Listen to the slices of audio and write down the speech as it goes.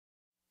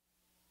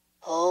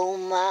Oh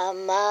my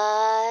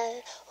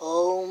my,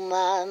 oh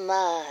my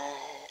my,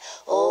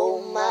 oh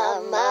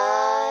my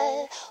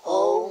my,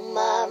 oh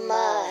my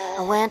my.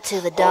 I went to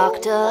the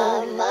doctor,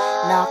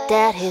 knocked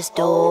at his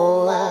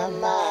door,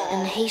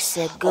 and he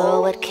said,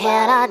 girl, what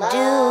can I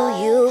do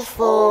you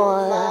for?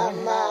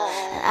 And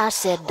I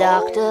said,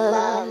 doctor,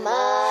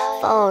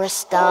 for a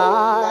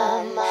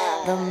start,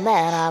 the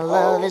man I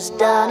love has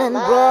done and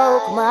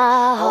broke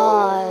my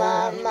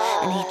heart.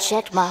 And he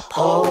checked my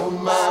pulse,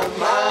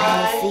 I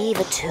had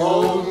fever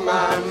too,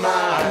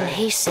 and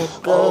he said,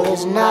 girl,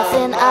 there's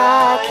nothing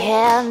I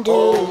can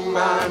do.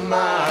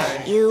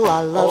 You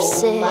are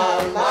lovesick,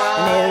 and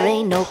there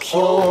ain't no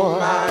cure.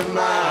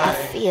 I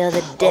fear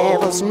the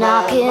devil's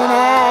knocking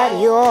at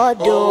your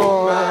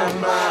door.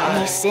 And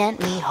he sent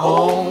me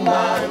home,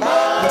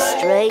 and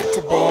straight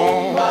to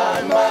bed.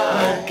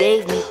 And he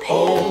gave me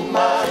pain,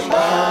 helped me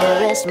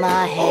rest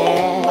my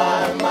head.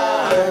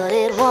 But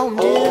it won't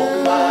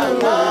do,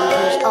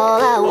 'cause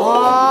all I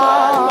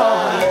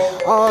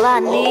want, all I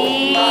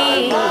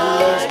need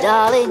is,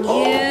 darling,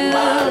 you.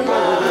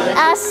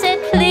 I said,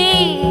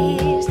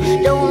 please,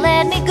 don't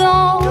let me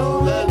go.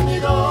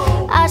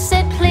 I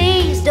said,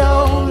 please,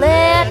 don't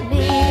let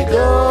me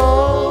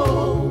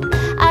go.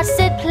 I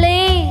said,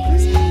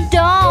 please,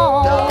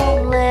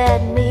 don't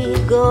let me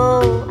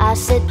go. I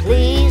said,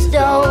 please,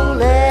 don't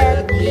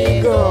let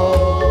me go.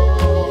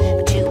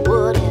 But you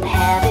wouldn't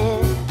have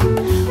it,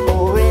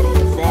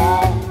 already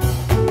that.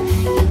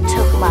 You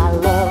took my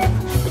love,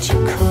 but you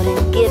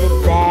couldn't give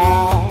it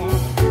back.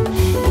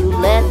 You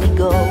let me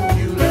go,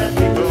 you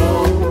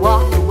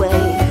walked away.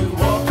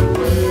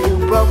 You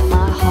broke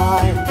my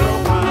heart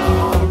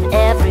in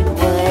every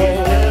way.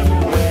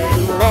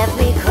 You left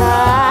me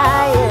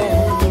crying,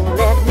 you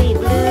left me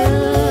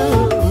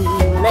blue,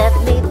 you left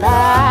me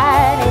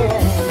pining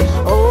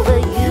over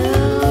you.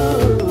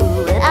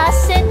 And I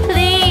said,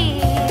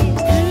 please,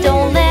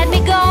 don't let me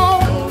go.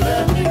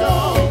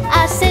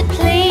 I said,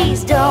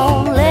 please,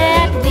 don't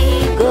let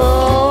me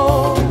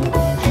go.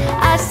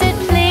 I said,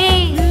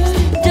 please,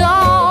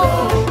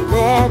 don't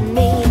let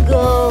me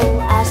go.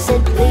 I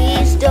said,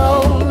 please,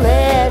 don't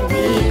let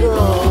me go.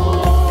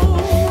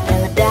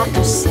 And the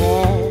doctor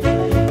said,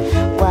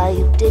 while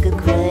you dig a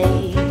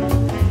grave,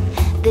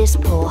 this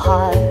poor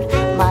heart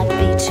might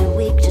be too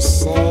weak to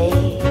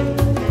save.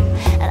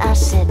 And I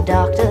said,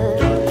 doctor,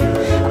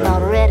 I'm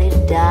not ready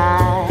to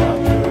die.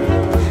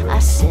 I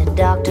said,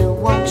 doctor,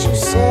 won't you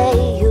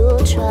say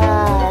you'll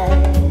try?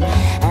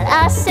 And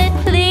I said,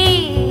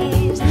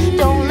 please,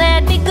 don't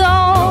let me go.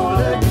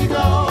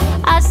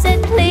 I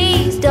said,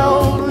 please,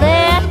 don't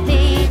let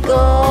me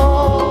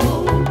go.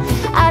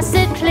 I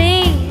said,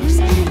 please,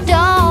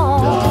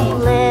 don't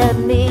let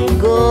me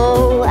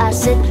go. I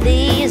said,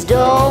 please,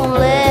 don't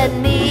let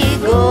me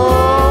go.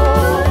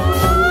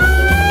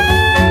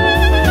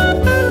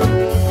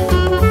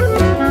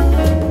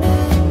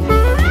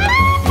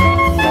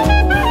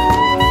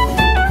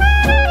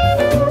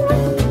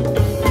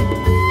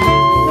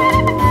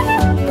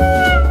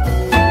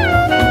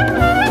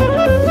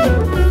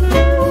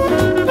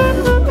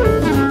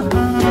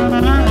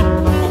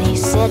 And he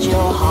said,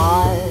 your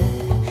heart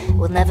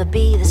will never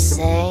be the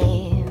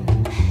same.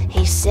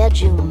 He said,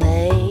 you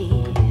may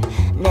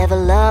never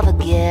love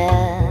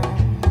again.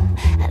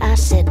 And I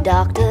said,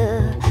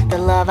 doctor, the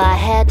love I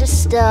had to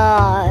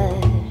start,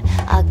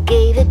 I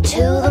gave it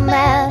to the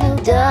man who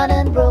done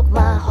and broke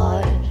my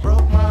heart.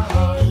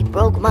 He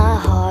broke my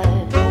heart.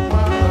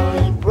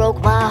 He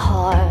broke my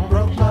heart.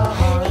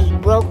 He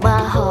broke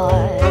my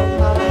heart.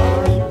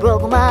 He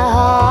broke my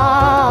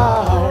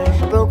heart.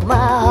 Broke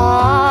my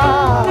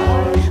heart.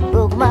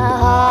 Broke my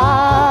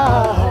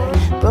heart.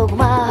 Broke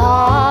my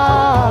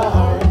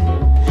heart.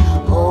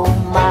 Oh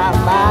my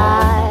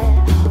my.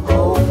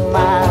 Oh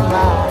my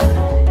my.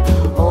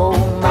 Oh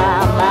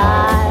my my.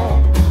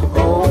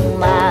 Oh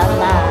my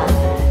my.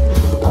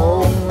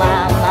 Oh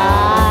my my.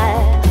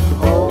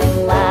 Oh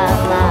my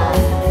my.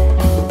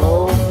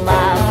 Oh my my.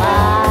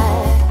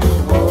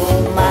 Oh my my. Oh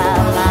my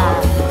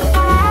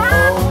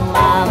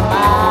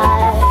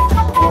my.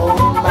 Oh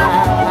my my. Oh my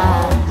my.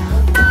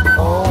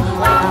 Oh my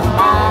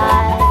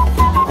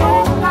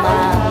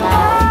my.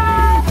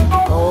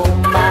 Oh my my. Oh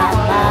my my.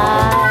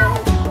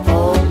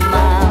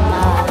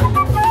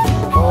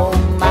 Oh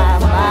my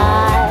my.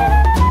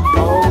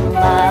 Oh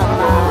my my.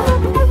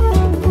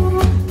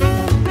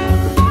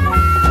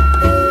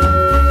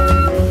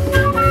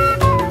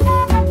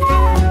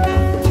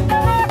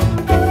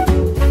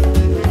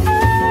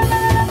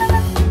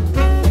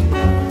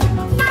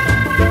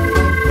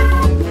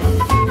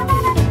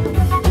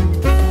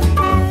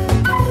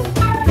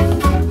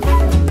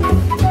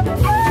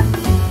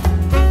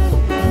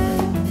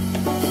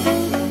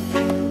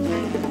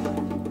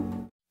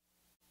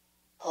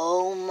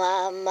 Oh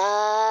my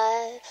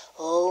my,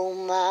 oh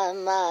my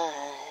my,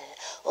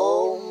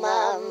 oh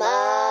my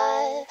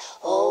my,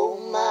 oh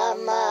my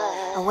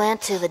my. I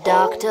went to the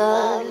doctor,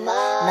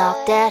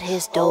 knocked at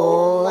his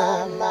door,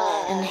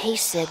 and he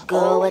said,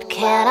 girl, what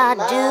can I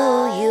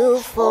do you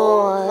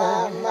for?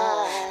 And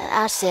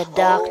I said,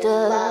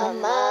 doctor,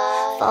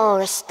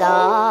 for a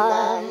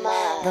start.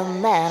 The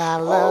man I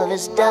love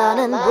is done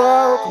and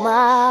broke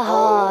my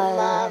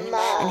heart.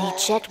 And he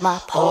checked my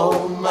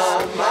pulse,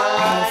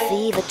 I had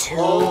fever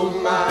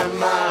too.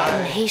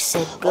 And he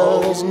said,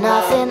 girl, there's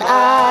nothing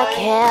I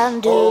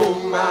can do.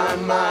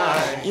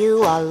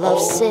 You are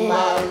lovesick,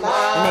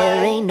 and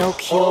there ain't no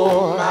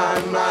cure.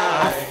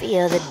 I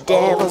fear the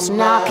devil's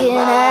knocking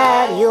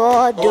at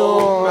your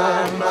door.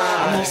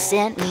 And he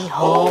sent me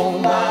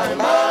home,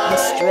 and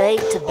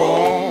straight to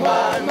bed.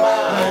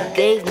 And he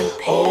gave me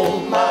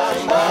pain,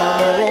 and helped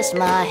me rest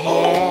my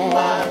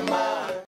head.